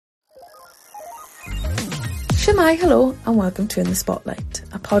Shemai, hello, and welcome to In the Spotlight,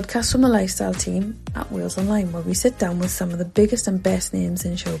 a podcast from the lifestyle team at Wales Online, where we sit down with some of the biggest and best names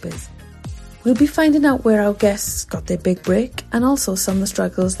in showbiz. We'll be finding out where our guests got their big break and also some of the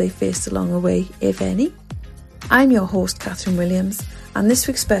struggles they faced along the way, if any. I'm your host, Catherine Williams, and this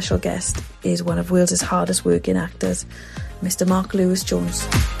week's special guest is one of Wales's hardest working actors, Mr. Mark Lewis-Jones.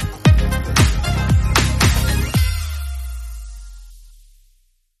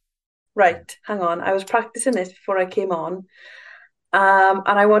 Right, hang on. I was practicing this before I came on, and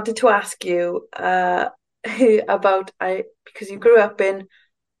I wanted to ask you about because you grew up in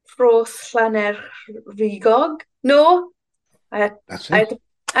Fros Llanelrigog. No, I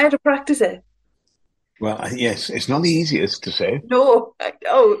had to practice it. Well, yes, it's not the easiest to say. No,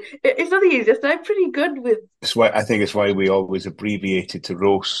 it's not the easiest. I'm pretty good with. I think it's why we always abbreviate it to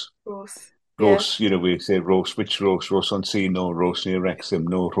Ros. Ros. Ros, yeah. We say Ros. Which Ros? Ros on Sea, no. Ros near Wrexham,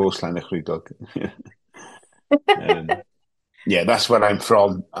 no. Ros Llanelrigog. Yeah, that's where I'm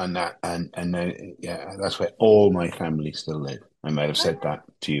from, and that's where all my family still live. I might have said that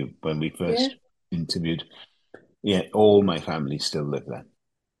to you when we first interviewed. Yeah, all my family still live there.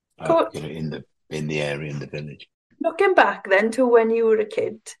 In the area, in the village. Looking back then to when you were a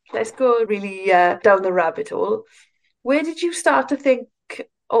kid, let's go really down the rabbit hole. Where did you start to think,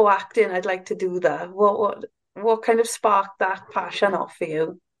 oh, acting, I'd like to do that? What kind of sparked that passion off for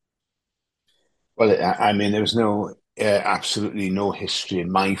you? Well, I mean, there was absolutely no history in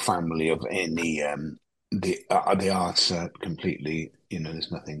my family of any the arts are completely,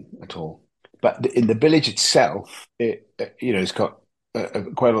 there's nothing at all. But in the village itself, it's got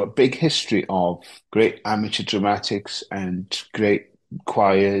quite a big history of great amateur dramatics and great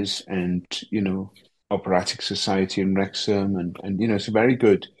choirs and, operatic society in Wrexham. And it's a very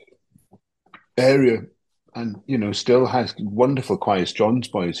good area and, still has wonderful choirs. John's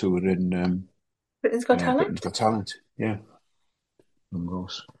Boys, who were in Britain's Got Talent? Britain's Got Talent, yeah.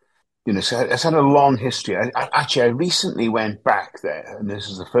 So it's had a long history. I recently went back there, and this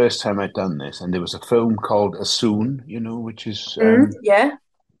is the first time I'd done this. And there was a film called Assoon, which is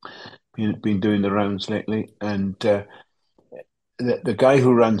been doing the rounds lately. And the guy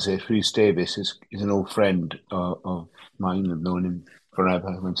who runs it, Rhys Davis, is an old friend of mine. I've known him forever.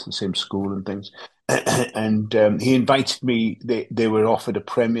 I went to the same school and things. And he invited me. They were offered a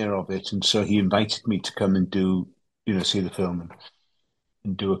premiere of it, and so he invited me to come and do, see the film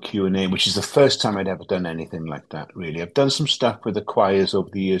and do a Q&A, which is the first time I'd ever done anything like that. Really, I've done some stuff with the choirs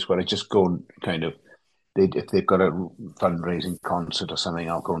over the years where I just go and kind of, if they've got a fundraising concert or something,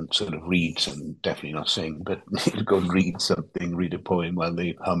 I'll go and sort of read some. Definitely not sing, but go and read something, read a poem while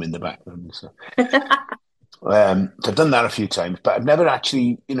they hum in the background. So, so I've done that a few times, but I've never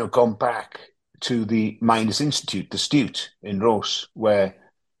actually, gone back to the Miners Institute, the Stute in Ros, where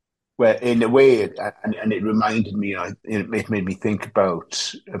in a way, and it reminded me, it made me think about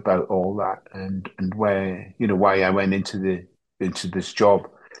all that and where, why I went into this job,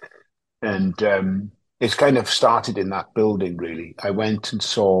 and it's kind of started in that building. Really, I went and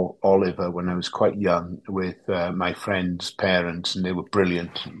saw Oliver when I was quite young with my friend's parents, and they were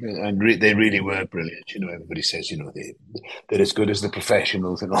brilliant, and they really were brilliant. Everybody says, they're as good as the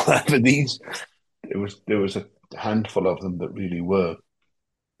professionals and all that, but there was a handful of them that really were.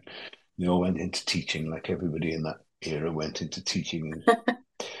 They all went into teaching, like everybody in that era went into teaching,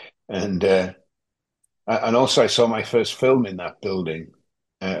 and also I saw my first film in that building,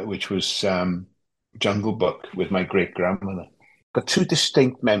 which was Jungle Book with my great grandmother. Got two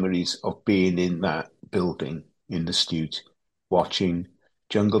distinct memories of being in that building in the Stute, watching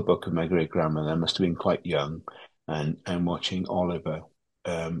Jungle Book with my great grandmother. I must have been quite young, and watching Oliver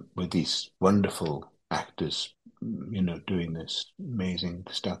with these wonderful actors, doing this amazing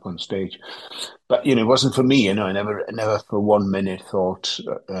stuff on stage. But, it wasn't for me, I never for 1 minute thought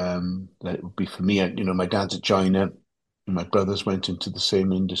that it would be for me. My dad's a joiner, and my brothers went into the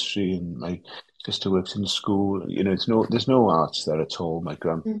same industry, and my sister works in school. There's no arts there at all. My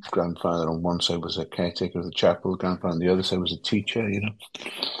grandfather on one side was a caretaker of the chapel, grandfather on the other side was a teacher,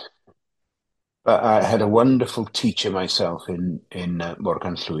 But I had a wonderful teacher myself in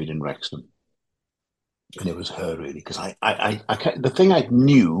Morgan Llwyd in Wrexham. And it was her, really, because the thing I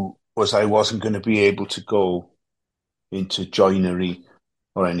knew was I wasn't going to be able to go into joinery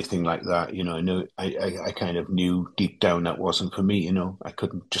or anything like that. I knew I kind of knew deep down that wasn't for me. I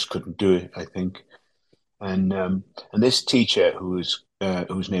couldn't do it, I think. And this teacher whose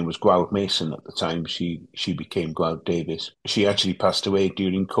name was Gwawr Mason at the time, she became Gwawr Davis. She actually passed away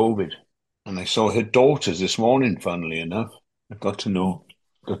during COVID, and I saw her daughters this morning. Funnily enough, I've got to know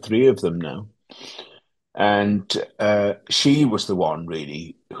the three of them now. And she was the one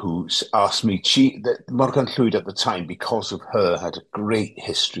really who asked me. Morgan Llwyd at the time, because of her, had a great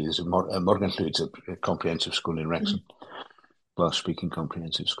history. Morgan Llwyd's a comprehensive school in Mm. Wrexham, Welsh-speaking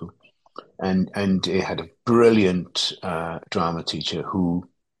comprehensive school, and it had a brilliant drama teacher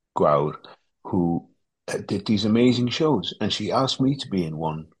Gwawr, who did these amazing shows. And she asked me to be in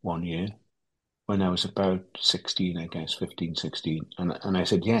one year when I was about 16, I guess, 15, 16. And I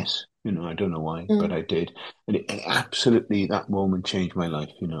said yes. I don't know why, but Mm. I did. And it absolutely, that moment changed my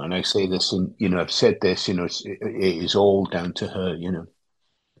life. And I say this, and, I've said this, it is all down to her.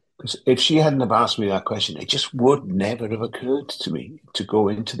 Because if she hadn't have asked me that question, it just would never have occurred to me to go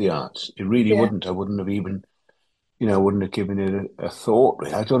into the arts. It really Yeah. wouldn't. I wouldn't have even, I wouldn't have given it a thought.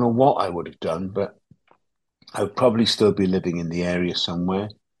 I don't know what I would have done, but I would probably still be living in the area somewhere,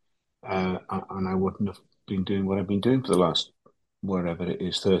 and I wouldn't have been doing what I've been doing for the last, wherever it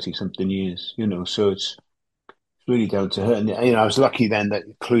is, 30 something years. So it's really down to her. And I was lucky then that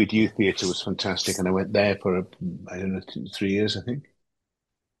Clwyd Youth Theatre was fantastic, and I went there for I don't know, 3 years, I think,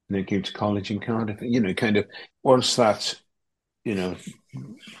 and then came to college in Cardiff. Kind of once that you know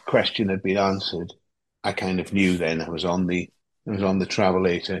question had been answered, I kind of knew then I was on the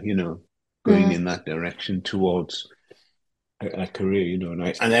travelator, going Mm. in that direction towards a career,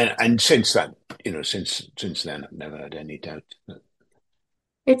 and since that, since then, I've never had any doubt that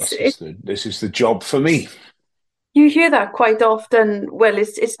It's this it. is the job for me. You hear that quite often. Well,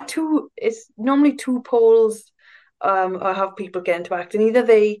 it's normally two poles of how people get into acting. Either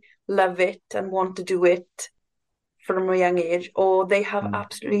they love it and want to do it from a young age, or they have Mm,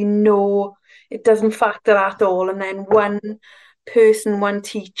 absolutely no, it doesn't factor at all. And then one person, one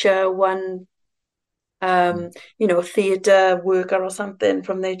teacher, one mm, theatre worker or something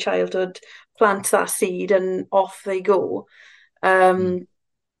from their childhood plants that seed and off they go. mm, Um,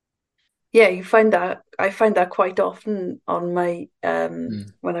 yeah, I find that quite often on my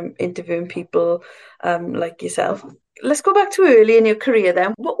mm. when I'm interviewing people like yourself. Let's go back to early in your career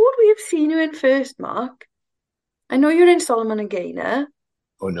then. What would we have seen you in first, Mark? I know you're in Solomon and Gaynor.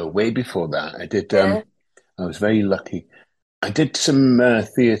 Oh no, way before that, I did. Yeah. I was very lucky. I did some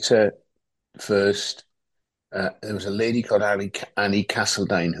theatre first. There was a lady called Annie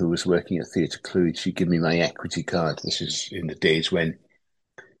Castledine who was working at Theatre Clwyd. She gave me my equity card. This is in the days when,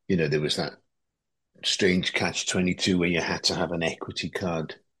 there was that strange catch-22 where you had to have an equity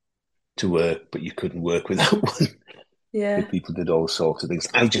card to work, but you couldn't work without one. Yeah. People did all sorts of things.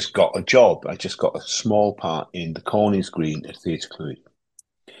 I just got a job. I just got a small part in the Cornies Green at Theatre Clwyd.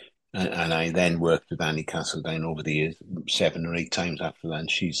 And I then worked with Annie Castledine over the years, 7 or 8 times after that.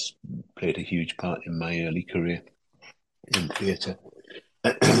 And she's played a huge part in my early career in theatre.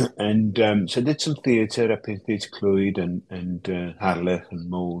 And so I did some theatre up in Theatre Clwyd and Harlech and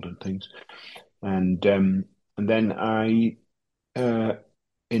Mold and things. And then uh,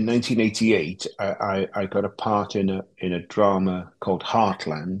 in 1988, I got a part in a drama called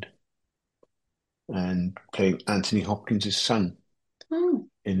Heartland, and playing Anthony Hopkins' son. Oh.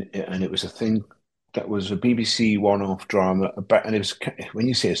 And it was a thing that was a BBC one-off drama about, and it was, when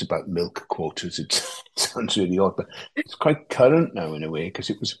you say it's about milk quotas, it sounds really odd, but it's quite current now in a way,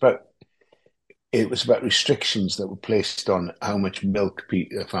 because it was about restrictions that were placed on how much milk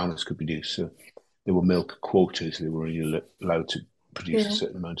farmers could produce. So there were milk quotas; they were only allowed to produce a Yeah.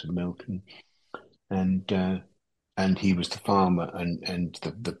 certain amount of milk, and and he was the farmer, and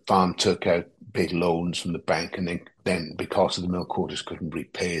the farm took out big loans from the bank, and then because of the milk quotas couldn't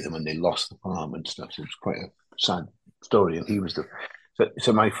repay them, and they lost the farm and stuff. So it was quite a sad story. And he was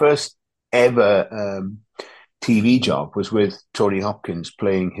so my first ever TV job was with Tony Hopkins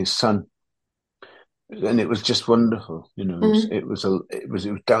playing his son, and it was just wonderful. Mm. It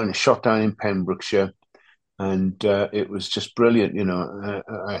was shot down in Pembrokeshire, and it was just brilliant.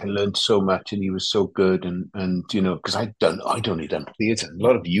 I learned so much, and he was so good, and because I'd only done theatre, a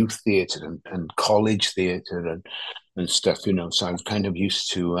lot of youth theatre and college theatre and stuff. So I was kind of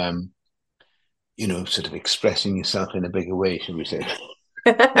used to sort of expressing yourself in a bigger way, should we say?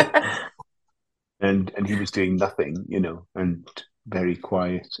 And he was doing nothing, and very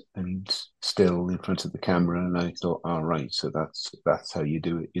quiet and still in front of the camera. And I thought, all right, so that's how you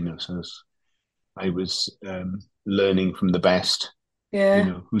do it. So I was learning from the best,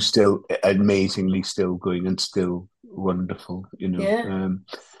 Yeah. who's still amazingly still going and still wonderful. Yeah.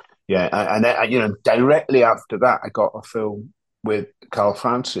 Yeah, and directly after that, I got a film with Carl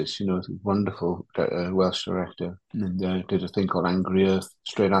Francis, wonderful Welsh director, and did a thing called Angry Earth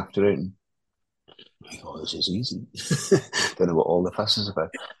straight after it. And I thought, this is easy. Don't know what all the fuss is about.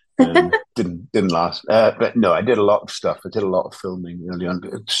 Didn't last. But no, I did a lot of stuff. I did a lot of filming early on.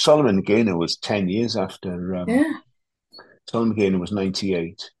 Solomon Gaynor was 10 years after. Yeah, Solomon Gaynor was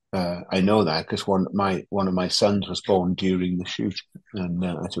 98. I know that because one of my sons was born during the shoot, and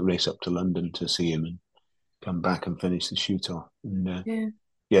I had to race up to London to see him and come back and finish the shoot off. And yeah.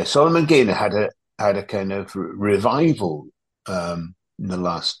 yeah, Solomon Gaynor had a kind of revival in the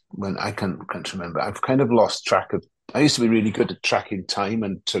last when I can't remember. I've kind of lost track of. I used to be really good at tracking time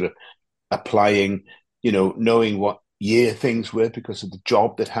and sort of applying, knowing what year things were because of the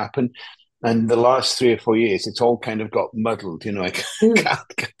job that happened. And the last 3 or 4 years, it's all kind of got muddled. I Mm.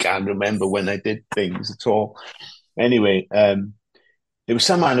 can't remember when I did things at all. Anyway, there was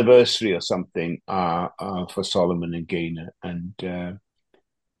some anniversary or something for Solomon and Gaynor,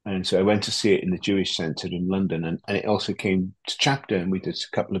 and so I went to see it in the Jewish Centre in London, and it also came to Chapter, and we did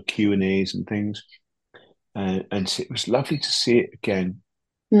a couple of Q&As and things, and so it was lovely to see it again.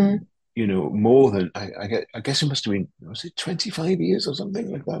 Mm. More than I guess it must have been, was it 25 years or something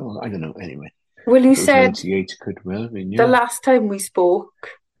like that? Or, I don't know. Anyway, Well, you if it was said 98, it could well have been, the yeah. last time we spoke,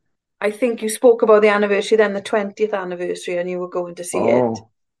 I think you spoke about the anniversary, then the 20th anniversary, and you were going to see it.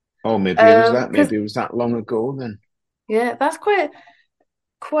 Oh, maybe it was that. Because Maybe it was that long ago then. yeah, that's quite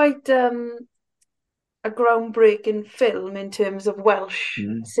a groundbreaking film in terms of Welsh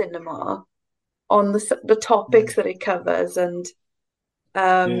Mm, cinema on the yeah, topics that it covers, and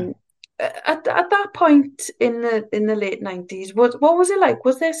yeah. um, at that point in the late 90s, what was it like?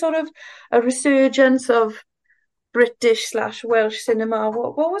 Was there sort of a resurgence of British slash Welsh cinema?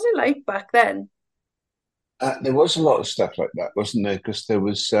 What was it like back then? There was a lot of stuff like that, wasn't there? Because there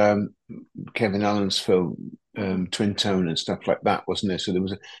was Kevin Allen's film Mm. Twin Town and stuff like that, wasn't there? So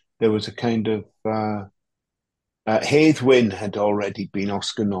there was a kind of Haith Wyn had already been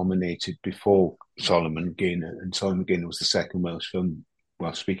Oscar nominated before Solomon Gaynor, and Solomon Gaynor was the second Welsh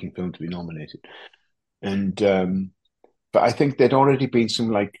speaking film to be nominated. And but I think there'd already been some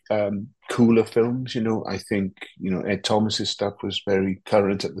like cooler films. I think Ed Thomas's stuff was very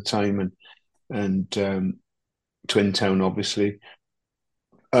current at the time, and Twin Town obviously,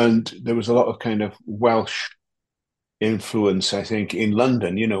 and there was a lot of kind of Welsh influence. I think in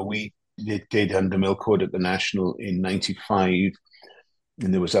London, we did Under Milkwood at the National in '95,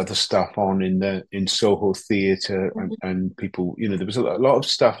 and there was other stuff on in Soho Theatre, and people, there was a lot of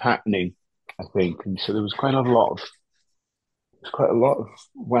stuff happening, I think, and so there's quite a lot of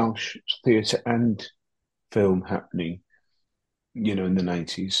Welsh theatre and film happening, in the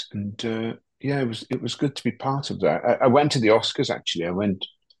 '90s, and yeah, it was good to be part of that. I went to the Oscars actually.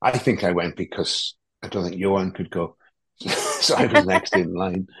 I think I went because I don't think Johan could go, so I was next in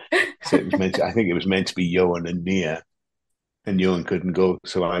line. So I think it was meant to be Johan and Nia, and Johan couldn't go,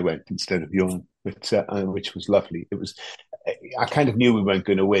 so I went instead of Johan, which was lovely. I kind of knew we weren't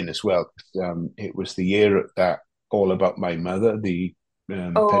going to win as well. It was the year that All About My Mother, the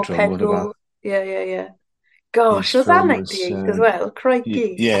Oh, Pedro Almodovar, Pedro. Yeah, yeah, yeah. Gosh, his was that film was. 98 as well?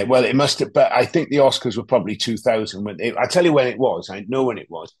 Crikey. Yeah, well, it must have, but I think the Oscars were probably 2000. I tell you when it was. I know when it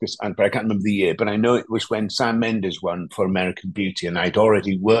was, but I can't remember the year. But I know it was when Sam Mendes won for American Beauty, and I'd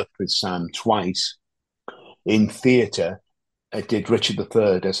already worked with Sam twice in theatre. I did Richard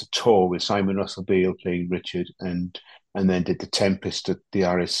III as a tour with Simon Russell Beale playing Richard, and then did The Tempest at the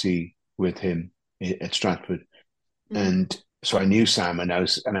RSC with him at Stratford. Mm. And so I knew Sam, and I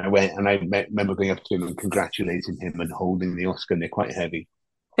went, and remember going up to him and congratulating him and holding the Oscar, and they're quite heavy.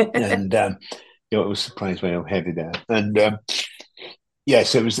 And I was surprised by how heavy they are. And yeah,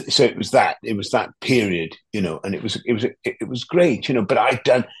 so it was that period, and it was great, But I'd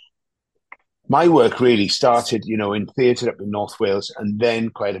done my work really started, in theatre up in North Wales, and then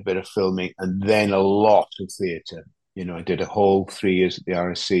quite a bit of filming, and then a lot of theatre. I did a whole 3 years at the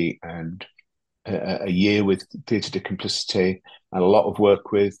RSC and a year with Theatre de Complicité, and a lot of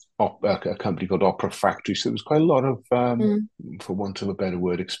work with a company called Opera Factory. So there was quite a lot of, Mm. for want of a better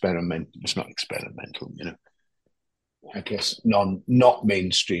word, experimental. It's not experimental, I guess not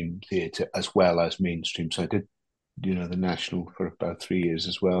mainstream theatre as well as mainstream. So I did, the National for about 3 years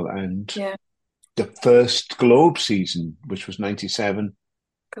as well, and Yeah, the first Globe season, which was '97,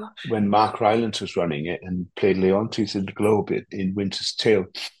 gosh. when Mark Rylance was running it and played Leontes in the Globe in Winter's Tale.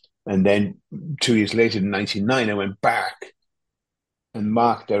 And then 2 years later, in '99, I went back and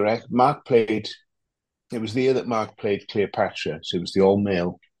Mark played. It was the year that Mark played Cleopatra, so it was the all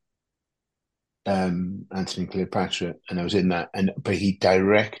male Anthony Cleopatra, and I was in that. But he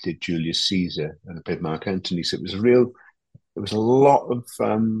directed Julius Caesar, and I played Mark Antony. So it was real. It was a lot of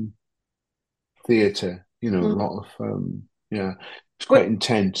theatre, a Mm. lot of yeah. It's quite But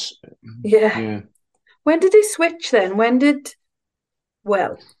intense. yeah, Yeah. when did they switch then? When did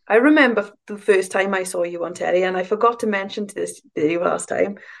Well, I remember the first time I saw you on telly, and I forgot to mention to this to you last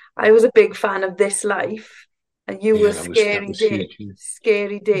time. I was a big fan of This Life, and you were Yeah, that was huge. Yeah.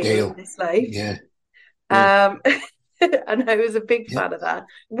 Scary Dale in Dale. This Life. Yeah, yeah, Um, and I was a big yeah, fan of that.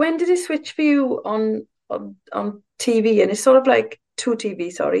 When did it switch for you on TV? And it's sort of like to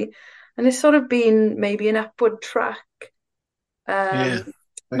TV, sorry, and it's sort of been maybe an upward track. yeah. Um,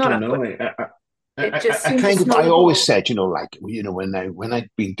 I not don't know. upward. It just I seemed to kind of, I always snowball. said, like, when I'd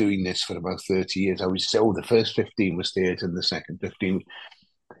been doing this for about 30 years, I would say, oh, the first 15 was theatre and the second 15,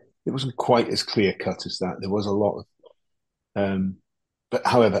 it wasn't quite as clear cut as that. There was a lot of, but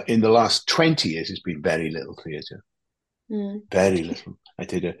however, in the last 20 years, it's been very little theatre, Mm. very little. I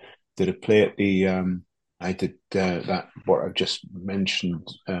did a play at the, I did that, what I've just mentioned,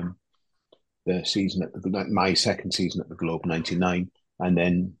 the season at my second season at the Globe, 99. And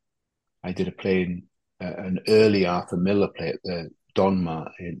then I did a play in an early Arthur Miller play at the Donmar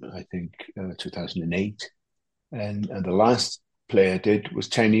in, I think, 2008. And the last play I did was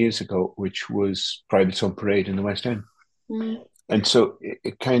 10 years ago, which was Private on Parade in the West End. Mm. And so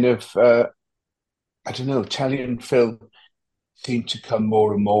it kind of, I don't know, telly and film seemed to come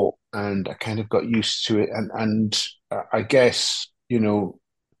more and more. And I kind of got used to it. And I guess,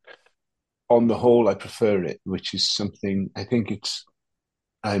 on the whole, I prefer it, which is something I think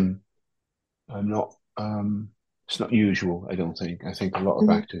I'm I'm not. It's not usual. I don't think. I think a lot of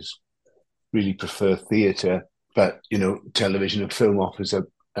Mm. actors really prefer theatre, but television and film offers a.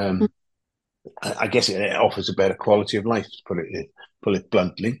 I guess it offers a better quality of life. To put it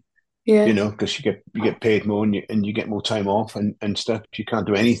bluntly, Yeah, because you get paid more and you get more time off and stuff. You can't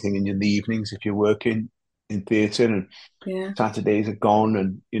do anything in the evenings if you're working in theatre, and yeah, Saturdays are gone.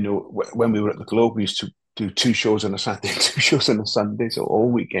 And when we were at the Globe, we used to do two shows on a Saturday, two shows on a Sunday, so all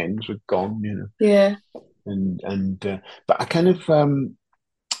weekends were gone. yeah. And but I kind of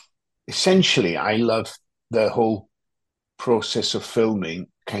essentially I love the whole process of filming,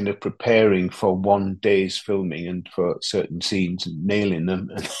 kind of preparing for one day's filming and for certain scenes and nailing them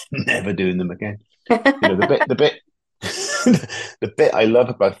and never doing them again. The bit the bit I love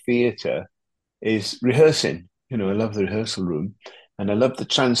about theatre is rehearsing. I love the rehearsal room, and I love the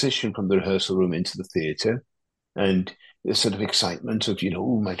transition from the rehearsal room into the theatre, and the sort of excitement of,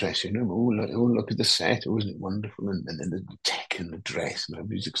 oh, my dressing room, look at the set, oh, isn't it wonderful? And then the tech and the dress, and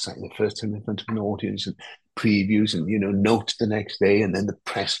everybody's excited the first time in front of an audience, and previews, and notes the next day, and then the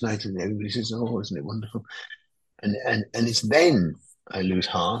press night, and everybody says, oh, isn't it wonderful? And it's then I lose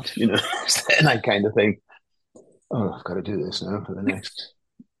heart, it's then I kind of think, oh, I've got to do this now for the next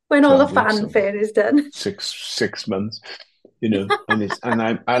When all the 12 weeks or fanfare is done. six months,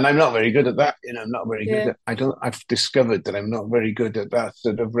 and I'm not very good at that. I'm not very good Yeah. at. I've discovered that I'm not very good at that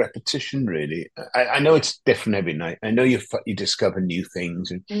sort of repetition. Really, I know it's different every night. I know you discover new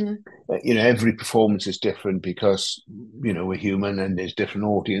things, and Mm. every performance is different because we're human and there's different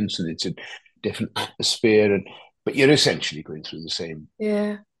audience and it's a different atmosphere, but you're essentially going through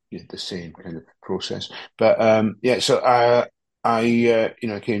Yeah. the same kind of process. But yeah, so I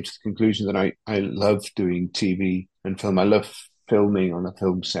came to the conclusion that I love doing TV and film. I love filming on a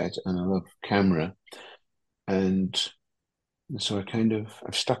film set, and I love camera, and so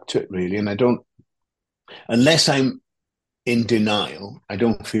I've stuck to it really. And I don't, unless I'm in denial, I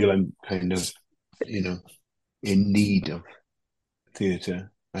don't feel I'm kind of you know in need of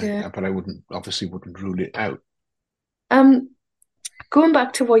theatre. Yeah. But I obviously wouldn't rule it out. Um, Going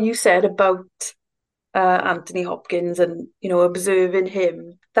back to what you said about Anthony Hopkins and observing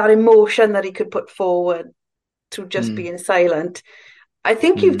him, that emotion that he could put forward through just Mm, being silent. I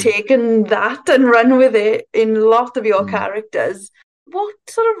think you've mm, taken that and run with it in a lot of your mm. characters. What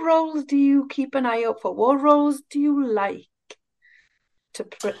sort of roles do you keep an eye out for? What roles do you like to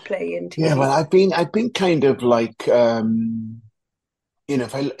play in Yeah, TV? well, I've been kind of like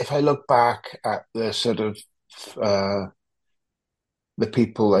if I look back at the sort of uh, the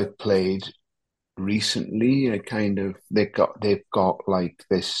people I've played recently, I kind of they've got like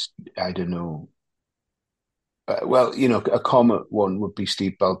this. I don't know. Well, a common one would be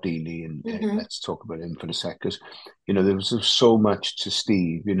Steve Baldini, and Hmm. let's talk about him for a sec, because there was so much to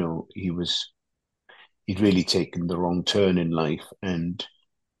Steve. He'd really taken the wrong turn in life, and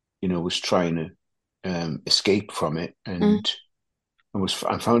was trying to escape from it, Mm. and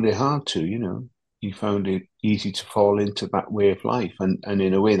I found it hard to. He found it easy to fall into that way of life, and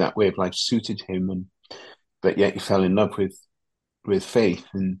in a way that way of life suited him, and but yet he fell in love with Faith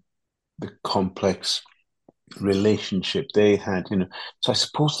and the complex relationship they had. So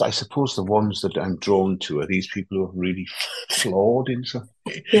I suppose the ones that I'm drawn to are these people who are really flawed in some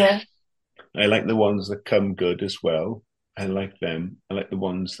way. Yeah. I like the ones that come good as well. I like them. I like the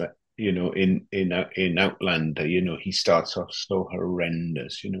ones that, in Outlander, he starts off so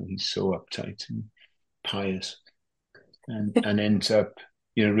horrendous. He's so uptight and pious, and ends up,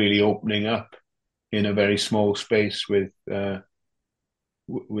 really opening up in a very small space with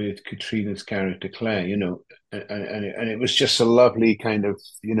Katrina's character Claire, and it was just a lovely kind of,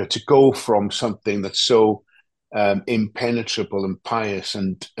 to go from something that's so impenetrable and pious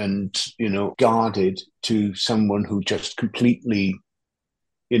and guarded to someone who just completely,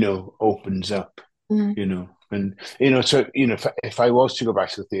 opens up, and so if I was to go back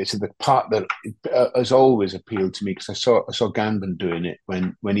to the theatre, the part that has always appealed to me, because I saw Gambon doing it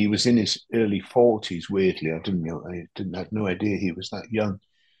when he was in his early 40s. Weirdly, I had no idea he was that young.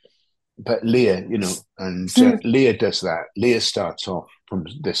 But Leah, and Leah does that. Leah starts off from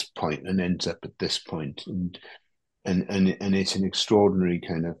this point and ends up at this point, and it's an extraordinary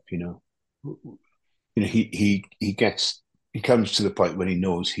kind of, he comes to the point when he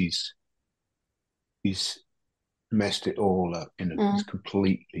knows he's messed it all up. He's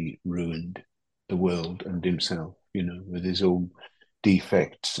completely ruined the world and himself, with his own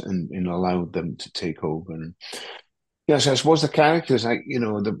defects, and allowed them to take over. And yes, I suppose the characters,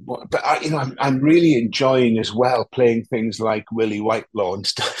 but I'm really enjoying as well playing things like Willie Whitelaw and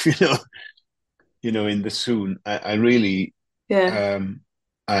stuff. In the Soon. I really, Yeah.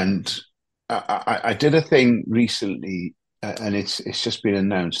 And I did a thing recently, and it's just been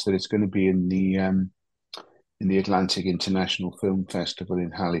announced that it's going to be in the Atlantic International Film Festival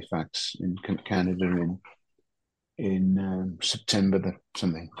in Halifax, in Canada, in September the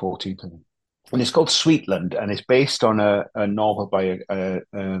something 14th, I think. And it's called Sweetland, and it's based on a novel by a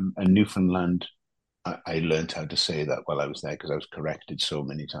Newfoundland. I learned how to say that while I was there, because I was corrected so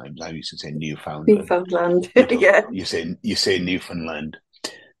many times. I used to say Newfoundland. Newfoundland. Yeah. You say Newfoundland.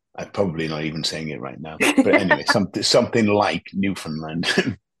 I'm probably not even saying it right now, but anyway, something like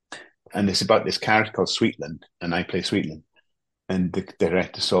Newfoundland. And it's about this character called Sweetland, and I play Sweetland. And the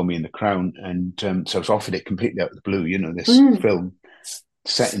director saw me in The Crown, and so I was offered it completely out of the blue. This film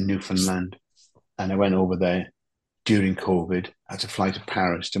set in Newfoundland, and I went over there during COVID. I had to fly to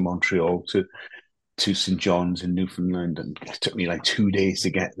Paris, to Montreal, to St. John's in Newfoundland, and it took me like 2 days to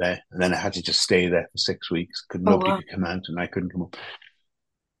get there, and then I had to just stay there for 6 weeks because nobody could come out, and I couldn't come up.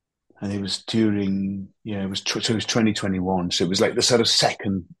 And it was it was 2021, so it was like the sort of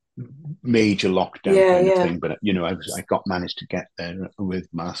second major lockdown kind of thing. But I managed to get there with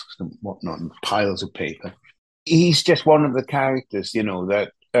masks and whatnot and piles of paper. He's just one of the characters,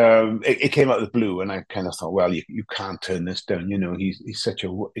 that it came out of the blue, and I kind of thought, well, you can't turn this down. He's such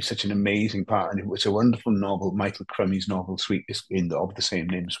an amazing part, and it was a wonderful novel, Michael Crummey's novel, Sweet, of the same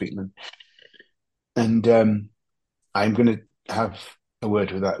name, Sweetland. And I'm going to have a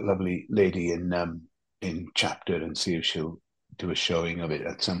word with that lovely lady in Chapter and see if she'll do a showing of it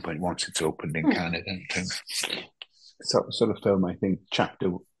at some point once it's opened in Canada. Sort of film, I think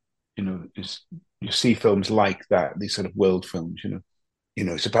Chapter, is, you see films like that, these sort of world films,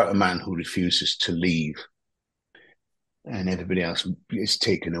 it's about a man who refuses to leave, and everybody else is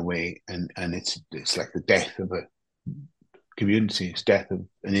taken away, and it's like the death of a community, it's death of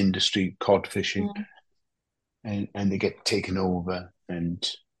an industry, cod fishing, and they get taken over,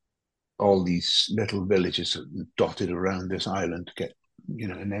 and all these little villages dotted around this island get,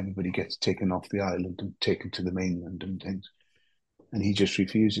 and everybody gets taken off the island and taken to the mainland and things, and he just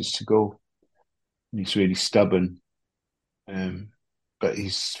refuses to go, and he's really stubborn. But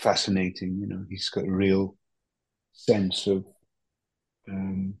he's fascinating, he's got a real sense of,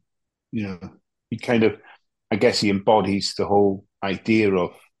 he kind of, I guess he embodies the whole idea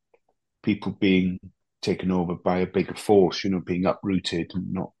of people being taken over by a bigger force, being uprooted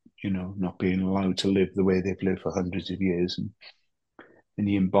and not being allowed to live the way they've lived for hundreds of years. And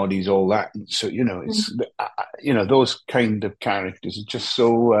he embodies all that. And so, it's, those kind of characters are just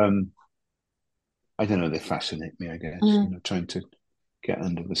so, I don't know, they fascinate me, I guess, trying to get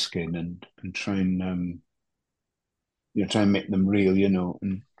under the skin and try and make them real,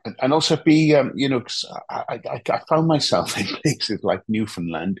 and also be, cause I found myself in places like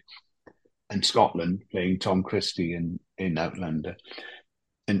Newfoundland and Scotland playing Tom Christie in Outlander,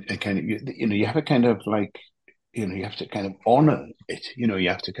 and kind of, you have a kind of like, you have to kind of honor it, you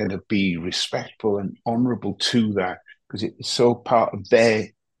have to kind of be respectful and honorable to that, because it's so part of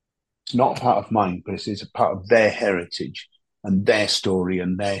it's not part of mine, but it's a part of their heritage and their story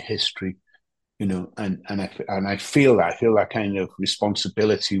and their history, and I feel that kind of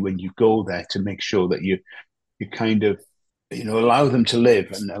responsibility when you go there to make sure that you kind of, allow them to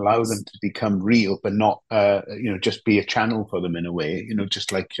live and allow them to become real, but not, just be a channel for them in a way,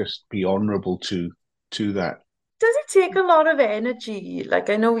 just be honourable to that does it take a lot of energy? Like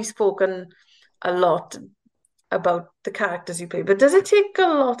I know we've spoken a lot about the characters you play, but does it take a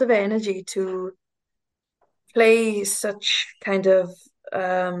lot of energy to play such kind of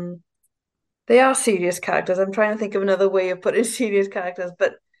they are serious characters. I'm trying to think of another way of putting serious characters,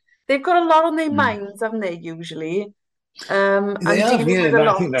 but they've got a lot on their Mm. minds, haven't they, usually? They And have, dealing yeah. with a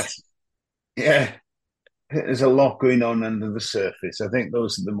I think lot. that's yeah. There's a lot going on under the surface. I think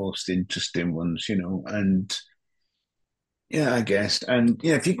those are the most interesting ones, and yeah, I guess, and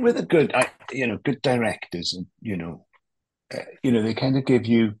if you're with a good, good directors, and they kind of give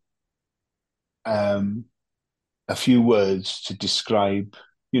you um a few words to describe,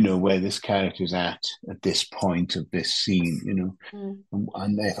 where this character's at this point of this scene, Mm,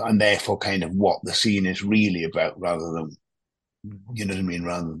 and therefore kind of what the scene is really about, rather than, you know what I mean,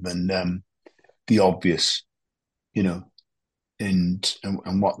 rather than the obvious, you know, and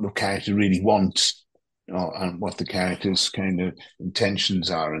what the character really wants, and what the character's kind of intentions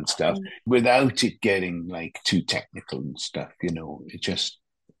are and stuff, mm. without it getting like too technical and stuff. It just,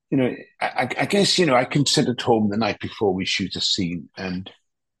 I guess, I can sit at home the night before we shoot a scene and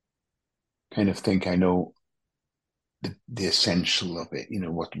kind of think I know the essential of it,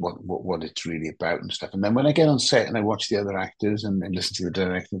 what it's really about and stuff. And then when I get on set and I watch the other actors and listen to the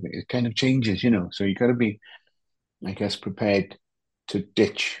director, it kind of changes, So you got to be, I guess, prepared to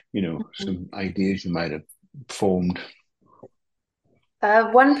ditch, some ideas you might have formed.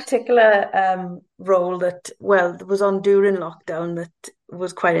 One particular role that, well, was on during lockdown that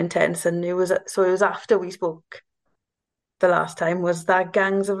was quite intense, and it was after we spoke the last time, was that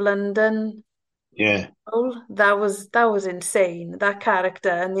Gangs of London Yeah, role. That was insane. That character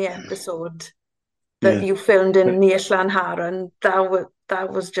and the episode that yeah, you filmed in but near Llanharan,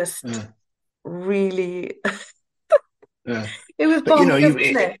 that was just uh, really uh, it was but bonkers,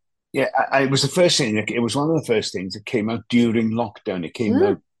 wasn't it? yeah, it was the first thing. It was one of the first things that came out during lockdown. It came Mm.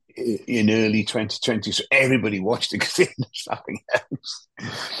 out in early 2020, so everybody watched it because there's nothing else.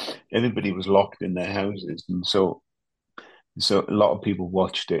 Everybody was locked in their houses, and so a lot of people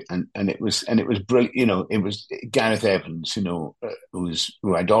watched it, and it was brilliant. It was Gareth Evans, who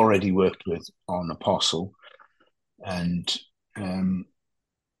I'd already worked with on Apostle, and um,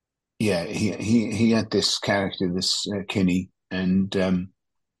 yeah, he had this character, this Kinney, and um,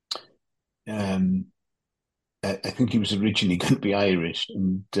 I think he was originally going to be Irish,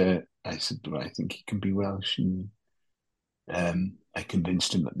 and I said, well, I think he can be Welsh, and I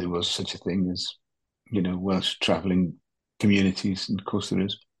convinced him that there was such a thing as, Welsh travelling communities, and of course there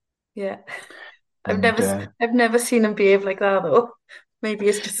is. Yeah. I've And never I've never seen him behave like that though. Maybe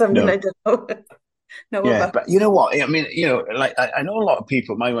it's just something I no, don't know know yeah, about. but you know what? I mean, like I know a lot of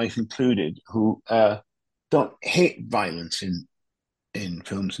people, my wife included, who don't hate violence in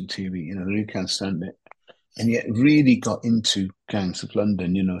films and TV. They really can't stand it, and yet really got into Gangs of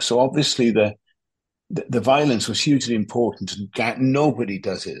London. So obviously the violence was hugely important, and nobody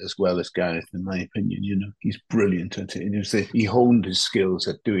does it as well as Gareth, in my opinion. He's brilliant at it. And he honed his skills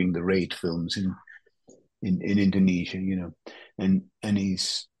at doing the raid films in Indonesia. And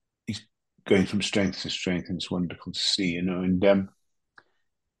he's going from strength to strength, and it's wonderful to see. And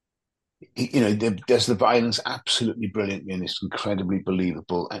does the violence absolutely brilliantly, and it's incredibly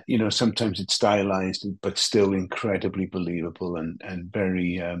believable. Sometimes it's stylized, but still incredibly believable, and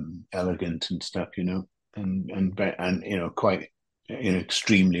very elegant and stuff. And quite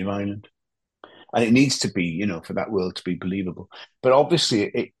extremely violent. And it needs to be, for that world to be believable. But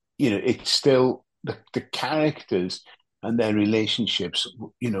obviously, it's still the characters and their relationships,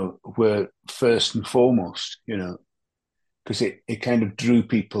 were first and foremost, because it kind of drew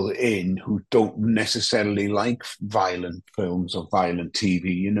people in who don't necessarily like violent films or violent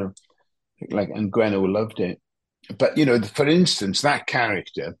TV, and Gwenno loved it. But, for instance, that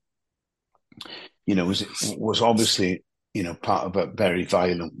character, was obviously, part of a very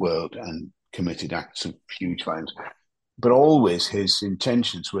violent world and committed acts of huge violence. But always his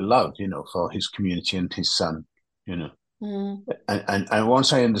intentions were love, for his community and his son, you know. Mm, And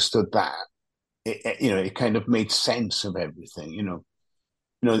once I understood that, it kind of made sense of everything, in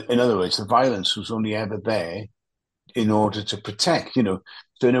other words, the violence was only ever there in order to protect,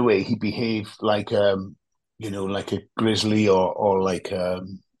 So in a way, he behaved like, like a grizzly, or like, a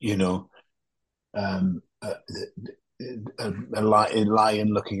lion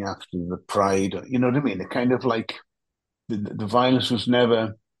looking after the pride. You know what I mean? It kind of like the violence was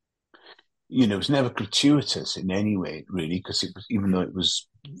never, it was never gratuitous in any way, really, because it was, even though it was,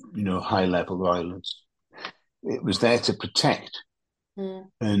 high level violence, it was there to protect.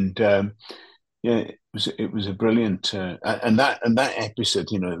 mm. And yeah, it was a brilliant, and that episode,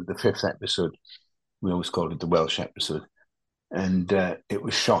 the fifth episode, we always called it the Welsh episode. And it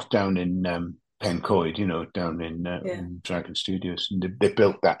was shot down in Pencoed, down in Dragon Studios. And they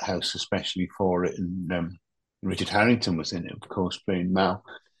built that house especially for it. And Richard Harrington was in it, of course, playing Mal.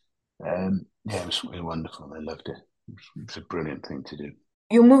 It was really wonderful. I loved it. It was a brilliant thing to do.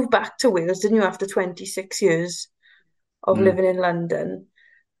 You moved back to Wales, didn't you, after 26 years of living in London?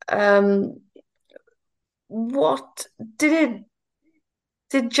 What did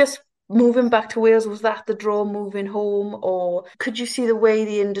just moving back to Wales, was that the draw, moving home, or could you see the way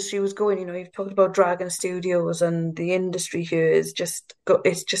the industry was going? You've talked about Dragon Studios, and the industry here is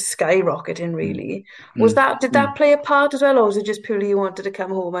it's just skyrocketing, really. Did that play a part as well, or was it just purely you wanted to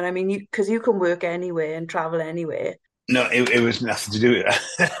come home? And I mean, because you can work anywhere and travel anywhere. No, it was nothing to do with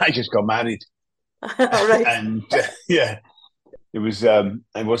it. I just got married. All right. And it was, it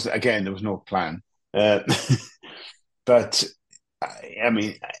wasn't, again, there was no plan. But I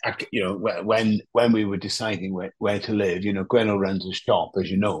mean, when we were deciding where to live, Gwenno runs a shop, as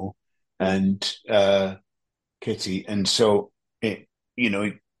you know, and Kitty, and so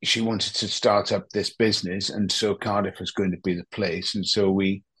she wanted to start up this business, and so Cardiff was going to be the place, and so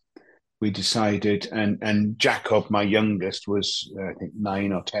we decided, and Jacob, my youngest, was I think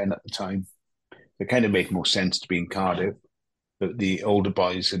 9 or 10 at the time. It kind of made more sense to be in Cardiff, but the older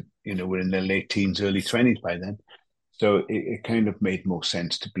boys were in their late teens, early 20s by then. So it kind of made more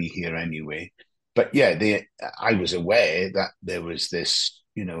sense to be here anyway. But yeah, I was aware that there was this,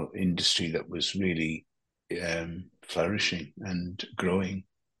 industry that was really flourishing and growing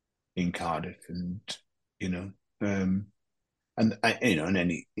in Cardiff, and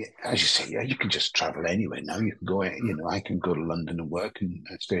as you say, you can just travel anywhere now. You can go, I can go to London and work and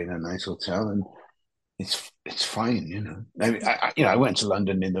stay in a nice hotel, and it's fine, I went to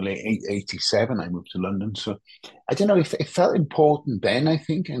London in the late '87. I moved to London, so I don't know if it felt important then. I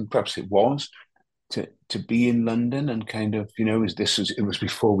think, and perhaps it was to be in London, and kind of, it was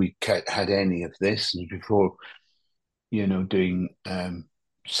before we had any of this, and before doing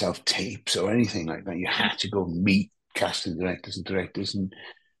self tapes or anything like that. You had to go meet casting directors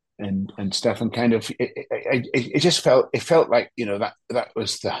and stuff, and kind of it just felt like that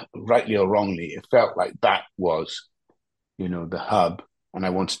was rightly or wrongly, it felt like that was the hub. And I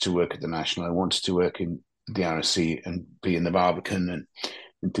wanted to work at the National, I wanted to work in the RSC and be in the Barbican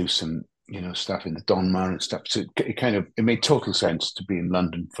and do some stuff in the Donmar and stuff. So it made total sense to be in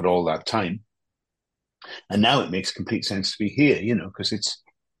London for all that time, and now it makes complete sense to be here, because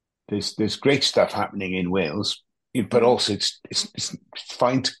there's great stuff happening in Wales. But also, it's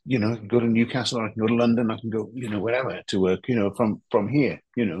fine to go to Newcastle, or I can go to London, I can go wherever to work from here,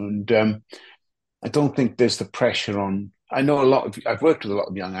 and I don't think there's the pressure on. I know I've worked with a lot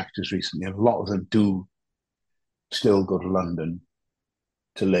of young actors recently, and a lot of them do still go to London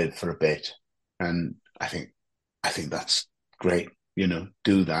to live for a bit, and I think that's great.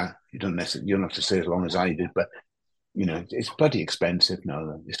 Do that. You don't have to stay as long as I did, but it's bloody expensive now.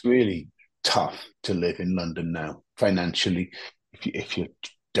 Though. It's really tough to live in London now financially. If you're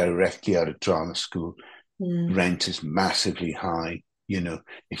directly out of drama school, rent is massively high.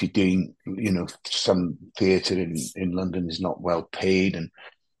 If you're doing, some theatre in London is not well paid, and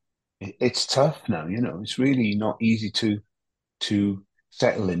it's tough now. It's really not easy to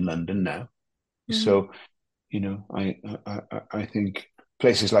settle in London now. So, I think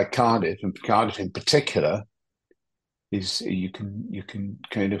places like Cardiff, and Cardiff in particular, is you can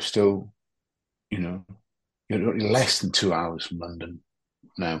kind of still. You're less than 2 hours from London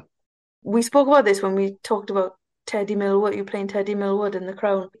now. We spoke about this when we talked about Teddy Millwood. You playing Teddy Millwood in The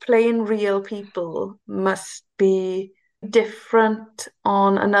Crown. Playing real people must be different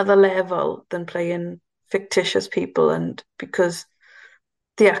on another level than playing fictitious people, and because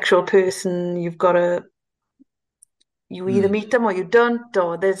the actual person, you either meet them or you don't,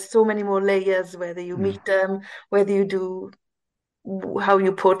 or there's so many more layers, whether you meet them, whether you do, how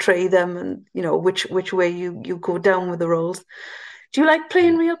you portray them, and which way you go down with the roles. Do you like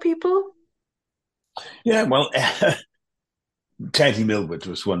playing real people? Yeah, well, Teddy Millwood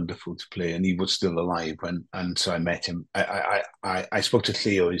was wonderful to play, and he was still alive and so I met him. I spoke to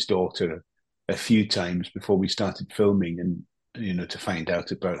Theo, his daughter, a few times before we started filming, and to find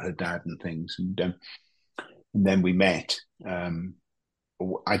out about her dad and things, and then we met.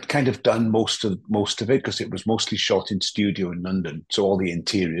 I'd kind of done most of it, because it was mostly shot in studio in London, so all the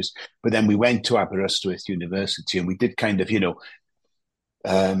interiors. But then we went to Aberystwyth University, and we did kind of,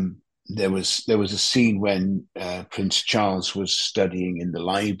 there was a scene when Prince Charles was studying in the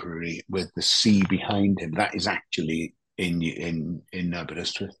library with the sea behind him. That is actually in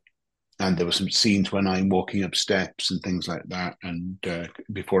Aberystwyth, and there were some scenes when I'm walking up steps and things like that. And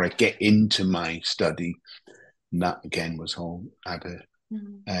before I get into my study, and that again was all ABBA.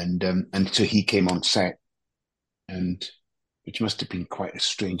 And so he came on set, and which must have been quite a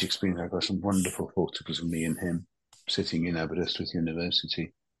strange experience. I got some wonderful photos of me and him sitting in Aberystwyth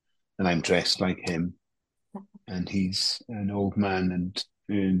University, and I'm dressed like him, and he's an old man,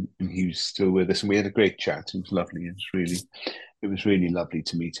 and he was still with us, and we had a great chat. It was lovely. It was really lovely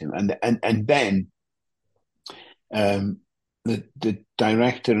to meet him. And then the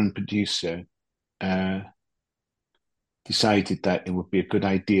director and producer decided that it would be a good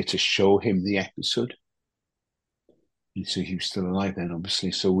idea to show him the episode. And so he was still alive then,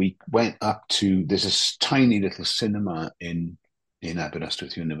 obviously. So we went up to, there's a tiny little cinema in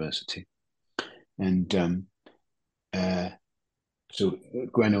Aberystwyth University. And so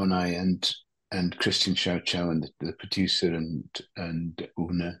Gwenno and I and Christian Schauchow and the producer and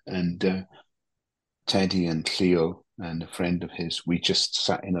Una and Teddy and Cleo and a friend of his, we just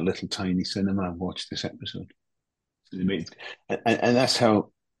sat in a little tiny cinema and watched this episode. And that's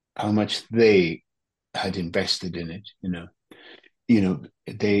how much they had invested in it.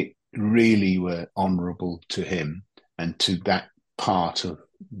 They really were honourable to him and to that part of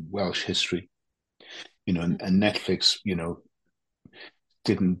Welsh history. And Netflix,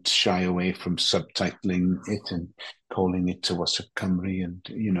 didn't shy away from subtitling it and calling it Tywysog Cymru, and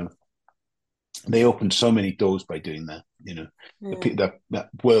they opened so many doors by doing that. That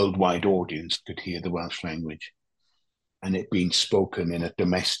worldwide audience could hear the Welsh language, and it being spoken in a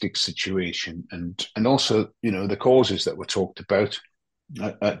domestic situation, and also the causes that were talked about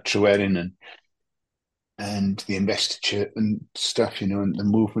at Tryweryn and the investiture and stuff, and the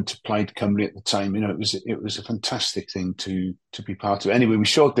movement to Plaid Cymru at the time. It was a fantastic thing to be part of. Anyway, we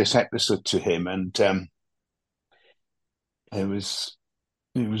showed this episode to him, and it was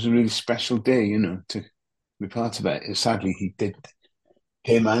a really special day, to be part of it. Sadly,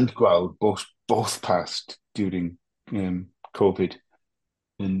 him and Gwawr both passed during COVID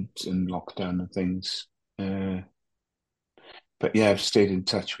and lockdown and things. But yeah, I've stayed in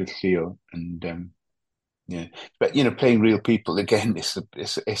touch with Theo, and yeah. But playing real people again, it's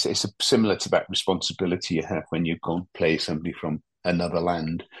similar to that responsibility you have when you go and play somebody from another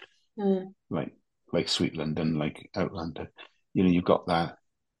land, like Sweetland and like Outlander. You've got that.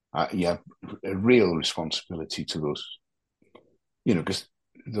 You have a real responsibility to those, because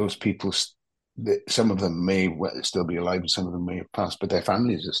those people, some of them may still be alive and some of them may have passed, but their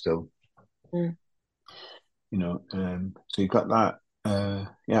families are still, so you've got that.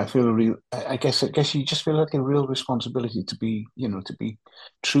 I feel I guess you just feel like a real responsibility to be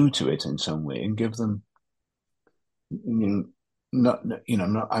true to it in some way and give them, I'm not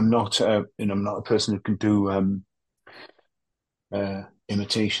I'm not a person who can do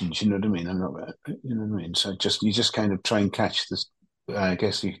imitations. You know what I mean? I'm not. You know what I mean? So you just kind of try and catch this. I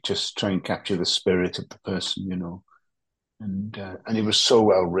guess you just try and capture the spirit of the person, and it was so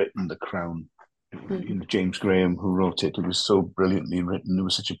well written, The Crown. James Graham, who wrote it, it was so brilliantly written. It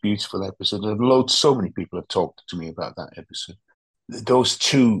was such a beautiful episode. So many people have talked to me about that episode. Those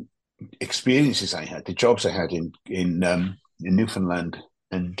two experiences I had, the jobs I had in Newfoundland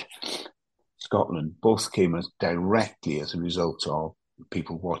and Scotland, both came directly as a result of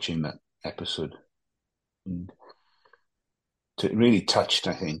people watching that episode. And it really touched,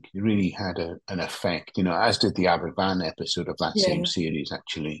 I think. It really had an effect, as did the Aberfan episode of that same series,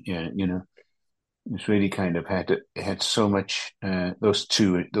 actually. Yeah, it's really kind of it had so much. Those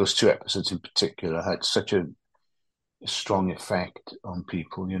two episodes in particular had such a strong effect on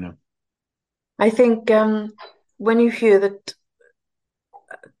people. I think when you hear that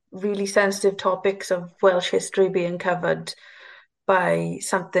really sensitive topics of Welsh history being covered by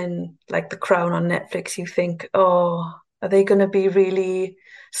something like The Crown on Netflix, you think, oh, are they going to be really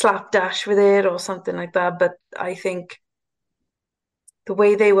slapdash with it or something like that? But I think the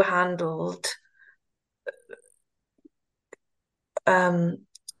way they were handled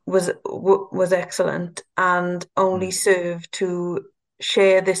was excellent and only served to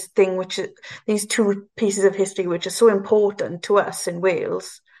share this thing, these two pieces of history which are so important to us in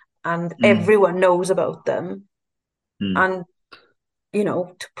Wales, and everyone knows about them, and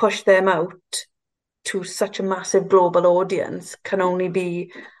to push them out to such a massive global audience can only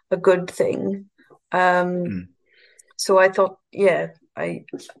be a good thing. So I thought,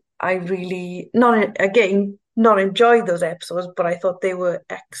 I really not enjoyed those episodes, but I thought they were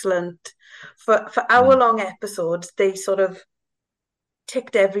excellent. For hour-long episodes, they sort of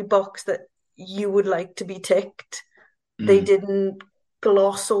ticked every box that you would like to be ticked. They didn't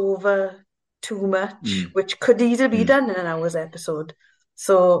gloss over too much, which could easily be done in an hour's episode.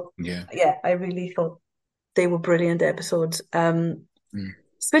 So Yeah. yeah, I really thought they were brilliant episodes. Mm.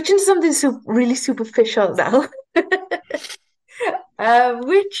 Switching to something really superficial now.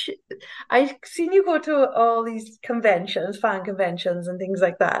 Which I've seen you go to all these conventions, fan conventions and things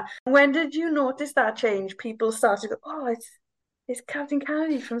like that. When did you notice that change? People started to go, oh, it's Captain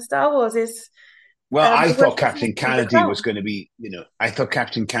Kennedy from Star Wars. It's Well, I the one thought who's Captain wearing the Kennedy was crown. going to be, I thought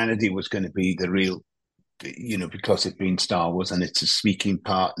Captain Kennedy was going to be the real, because it being Star Wars and it's a speaking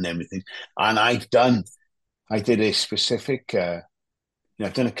part and everything. And I did a specific,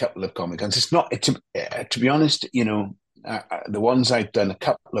 I've done a couple of Comic Cons. It's not, to be honest, the ones I've done, a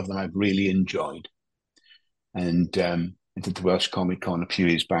couple of them I've really enjoyed. And I did the Welsh Comic Con a few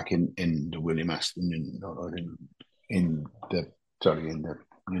years back in the William Aston in the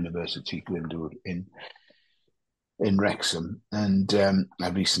University Glyndŵr in Wrexham, and I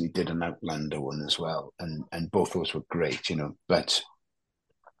recently did an Outlander one as well, and both those were great, But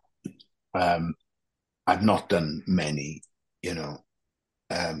I've not done many,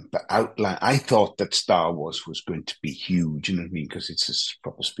 but Outland, I thought that Star Wars was going to be huge, you know what I mean, because it's a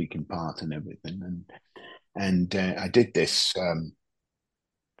proper speaking part and everything, and I did this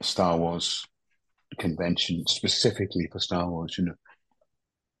Star Wars convention specifically for Star Wars,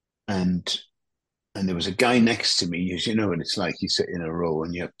 and there was a guy next to me, as you know, and it's like you sit in a row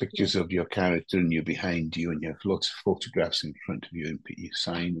and you have pictures of your character and you're behind you and you have lots of photographs in front of you and you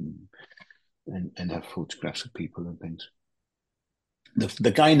sign and have photographs of people and things.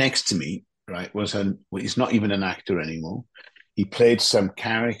 The guy next to me, right, he's not even an actor anymore. He played some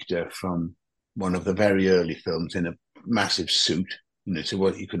character from one of the very early films in a massive suit, so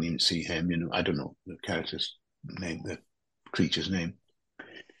what you couldn't even see him, I don't know the character's name, the creature's name.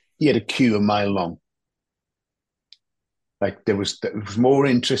 He had a queue a mile long. Like there was more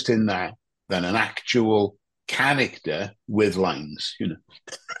interest in that than an actual character with lines, And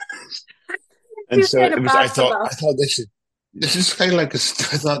Feels so kind it of was. bad for that. I thought this is kind of like I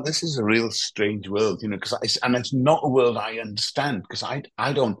thought this is a real strange world, and it's not a world I understand because I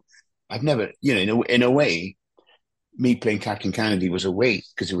don't. I've never, in a way, me playing Captain Kennedy was a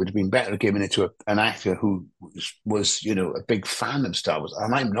waste because it would have been better giving it to an actor who was a big fan of Star Wars,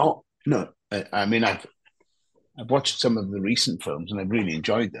 and I'm not. I mean, I've watched some of the recent films and I've really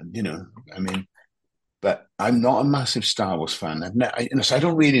enjoyed them. I mean, but I'm not a massive Star Wars fan. So I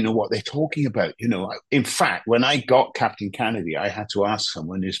don't really know what they're talking about. In fact, when I got Captain Kennedy, I had to ask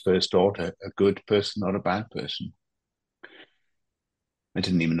someone his first daughter a good person or a bad person. I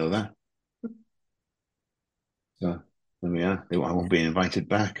didn't even know that. So there we are. I won't be invited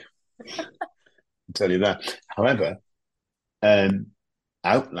back. I'll tell you that. However,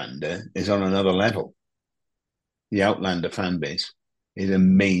 Outlander is on another level. The Outlander fan base is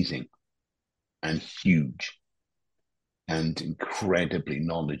amazing and huge and incredibly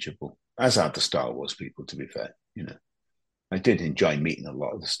knowledgeable, as are the Star Wars people, to be fair. I did enjoy meeting a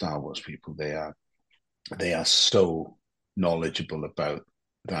lot of the Star Wars people. They are so knowledgeable about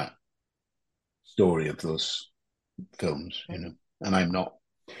that story of those films, and I'm not.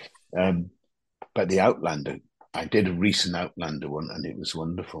 But the Outlander, I did a recent Outlander one, and it was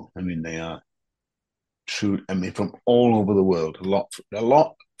wonderful. I mean, they are true. I mean, from all over the world, a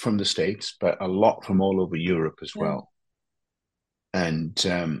lot from the States, but a lot from all over Europe as Yeah. well. And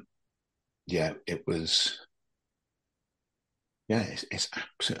yeah, it was. Yeah, it's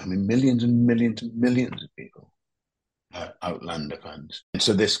absolutely. I mean, millions and millions and millions of people are Outlander fans. And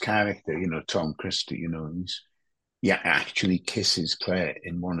so this character, Tom Christie, he actually kisses Claire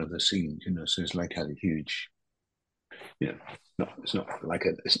in one of the scenes, so it's like had a huge, no, it's not like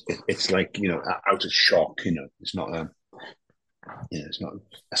it's like out of shock, it's not it's not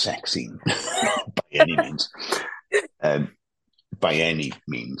a sex scene by any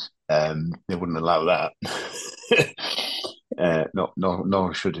means, um, they wouldn't allow that.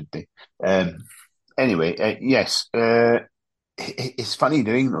 Nor should it be. Anyway, yes, it's funny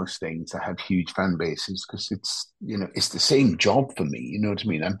doing those things that have huge fan bases because it's the same job for me. You know what I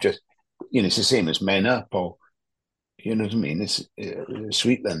mean? I'm just it's the same as Men Up or you know what I mean. It's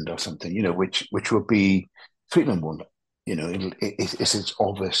Sweetland or something. Which would be Sweetland won't. It's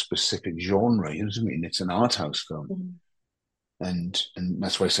of a specific genre. You know what I mean? It's an art house film. Mm-hmm. And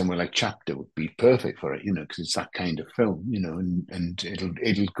that's why somewhere like Chapter would be perfect for it, because it's that kind of film, and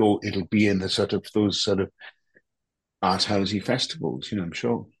it'll be in those sort of art housey festivals, I'm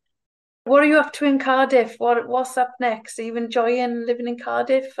sure. What are you up to in Cardiff? What's up next? Are you enjoying living in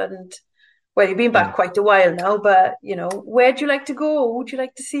Cardiff? And well, you've been back Yeah. quite a while now, but where'd you like to go? What would you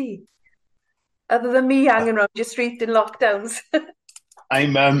like to see? Other than me hanging around your street in lockdowns.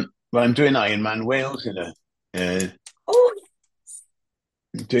 I'm doing Ironman Wales, Oh,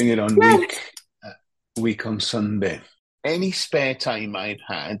 Doing it on week on Sunday. Any spare time I've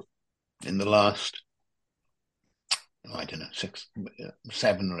had in the last, I don't know,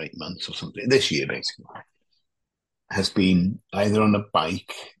 7 or 8 months or something, this year basically, has been either on a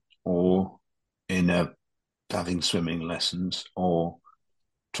bike or having swimming lessons or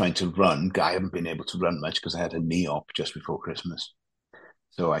trying to run. I haven't been able to run much because I had a knee op just before Christmas.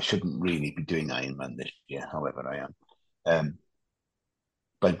 So I shouldn't really be doing Ironman this year, however I am.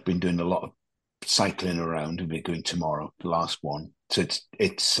 But I've been doing a lot of cycling around, and we're going tomorrow, the last one. So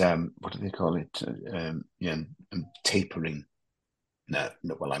it's what do they call it? I'm tapering. No,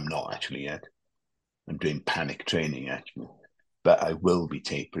 well, I'm not actually yet. I'm doing panic training actually, but I will be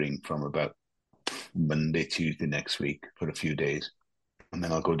tapering from about Monday, Tuesday next week for a few days, and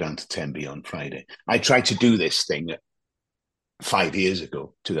then I'll go down to Tenby on Friday. I tried to do this thing 5 years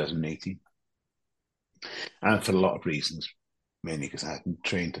ago, 2018, and for a lot of reasons, mainly because I hadn't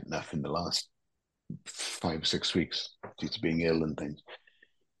trained enough in the last 5 or 6 weeks due to being ill and things.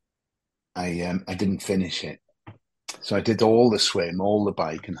 I didn't finish it, so I did all the swim, all the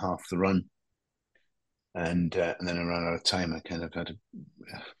bike, and half the run, and then I ran out of time. I kind of had to.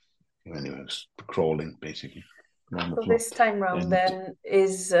 Anyway, I was crawling basically. So this time round, then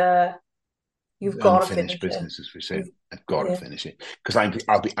is you've got to finish business, as we say. I've got to finish it because I'm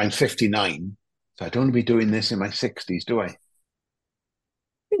 59, so I don't want to be doing this in my 60s, do I?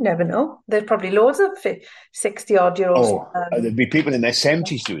 You never know. There's probably loads of 60-odd-year-olds. There'd be people in their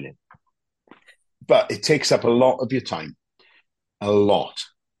 70s doing it, but it takes up a lot of your time. A lot.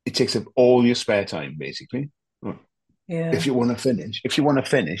 It takes up all your spare time, basically. Yeah. If you want to finish, you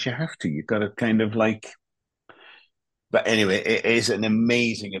have to. You've got to kind of like. But anyway, it is an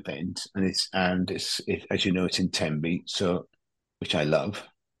amazing event, and it's as you know, it's in Tenby, so which I love,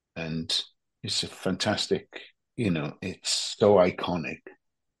 and it's a fantastic. It's so iconic,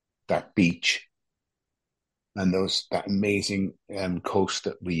 that beach, and that amazing coast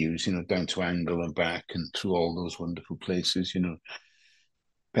that we use. Down to Angle and back, and through all those wonderful places.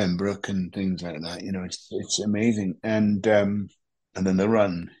 Pembroke and things like that. It's amazing, and then the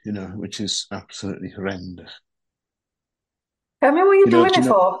run, which is absolutely horrendous. Tell me what you're doing it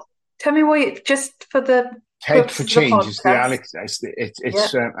for. Tell me what just for the Head for Change is the Alex. It's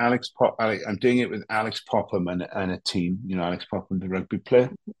Alex Pop. I'm doing it with Alex Popham and a team. Alex Popham, the rugby player,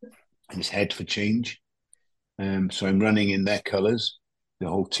 and it's Head for Change. So I'm running in their colours. The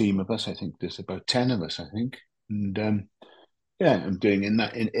whole team of us. I think there's about 10 of us. I think, and. I'm doing in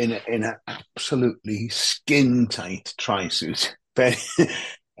an absolutely skin tight tri-suit, very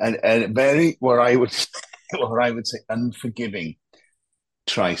and very what I would say unforgiving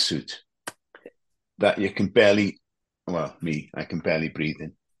tri-suit that you can barely. Well, I can barely breathe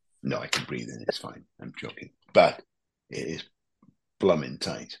in. No, I can breathe in. It's fine. I'm joking, but it is blooming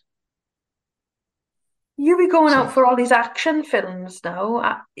tight. You'll be going out for all these action films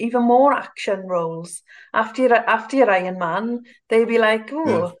now, even more action roles. After your Iron Man, they'll be like,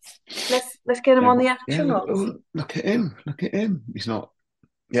 let's get him on the action roles. Look at him. He's not.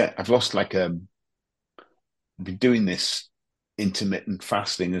 Yeah, I've lost I've been doing this intermittent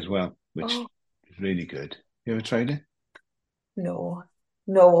fasting as well, which is really good. You ever tried it? No,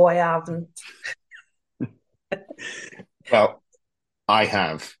 I haven't. Well, I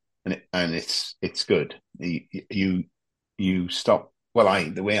have. And it's good. You stop. Well,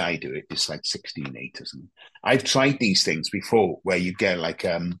 the way I do it is like 16-8 or something. I've tried these things before, where you get like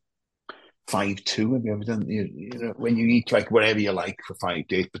 5-2. Have you ever done? When you eat like whatever you like for 5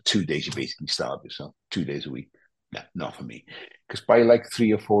 days, but 2 days you basically starve yourself. 2 days a week. No, not for me. Because by like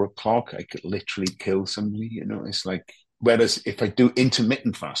 3 or 4 o'clock, I could literally kill somebody. It's like. Whereas if I do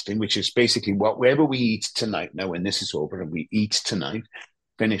intermittent fasting, which is basically whatever we eat tonight. Now, when this is over, and we eat tonight.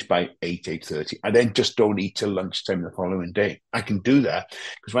 Finish by 8:30. I then just don't eat till lunchtime the following day. I can do that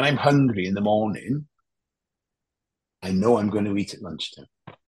because when I'm hungry in the morning, I know I'm going to eat at lunchtime.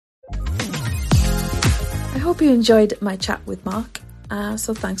 I hope you enjoyed my chat with Mark.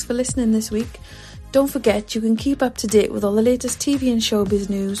 So thanks for listening this week. Don't forget, you can keep up to date with all the latest TV and showbiz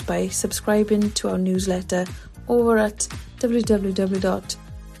news by subscribing to our newsletter over at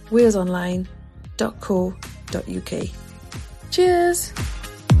www.walesonline.co.uk. Cheers!